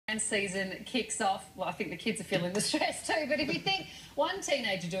Season kicks off. Well, I think the kids are feeling the stress too, but if you think one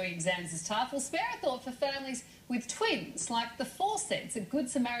teenager doing exams is tough, well, spare a thought for families with twins, like the Fawcetts at Good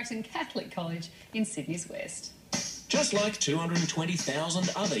Samaritan Catholic College in Sydney's West. Just like 220,000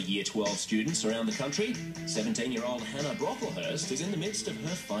 other Year 12 students around the country, 17-year-old Hannah Brocklehurst is in the midst of her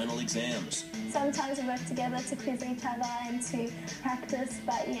final exams. Sometimes we work together to quiz each other and to practice,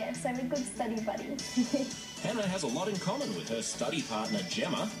 but yeah, so we're good study buddies. Hannah has a lot in common with her study partner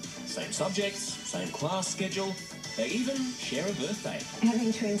Gemma. Same subjects, same class schedule. They even share a birthday.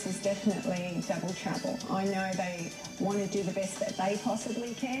 Having twins is definitely double trouble. I know they want to do the best that they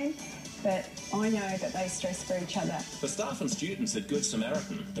possibly can, but I know that they stress for each other. For staff and students at Good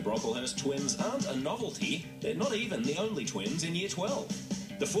Samaritan, the Brocklehurst twins aren't a novelty. They're not even the only twins in Year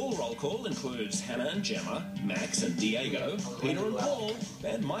 12. The full roll call includes Hannah and Gemma, Max and Diego, Peter and Paul,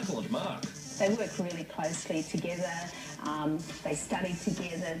 and Michael and Mark. They work really closely together, they study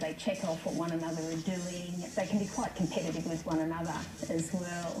together, they check off what one another are doing. They can be quite competitive with one another as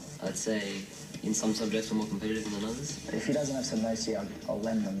well. I'd say in some subjects we're more competitive than others. If he doesn't have some notes here, I'll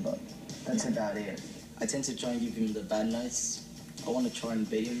lend them, but that's about it. I tend to try and give him the bad notes. I want to try and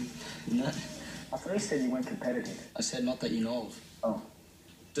beat him in that. I thought you said you weren't competitive. I said not that you know of. Oh.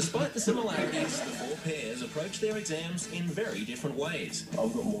 Despite the similarities, the four pairs approach their exams in very different ways.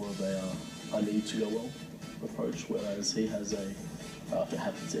 I've got more of a I need to go well approach, whereas he has a if it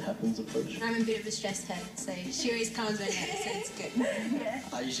happens, it happens approach. I'm a bit of a stress head, so she always calms me down, so it's good. Yeah.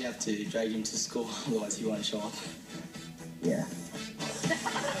 I usually have to drag him to school, otherwise he won't show up. Yeah.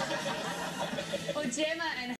 Well, Gemma and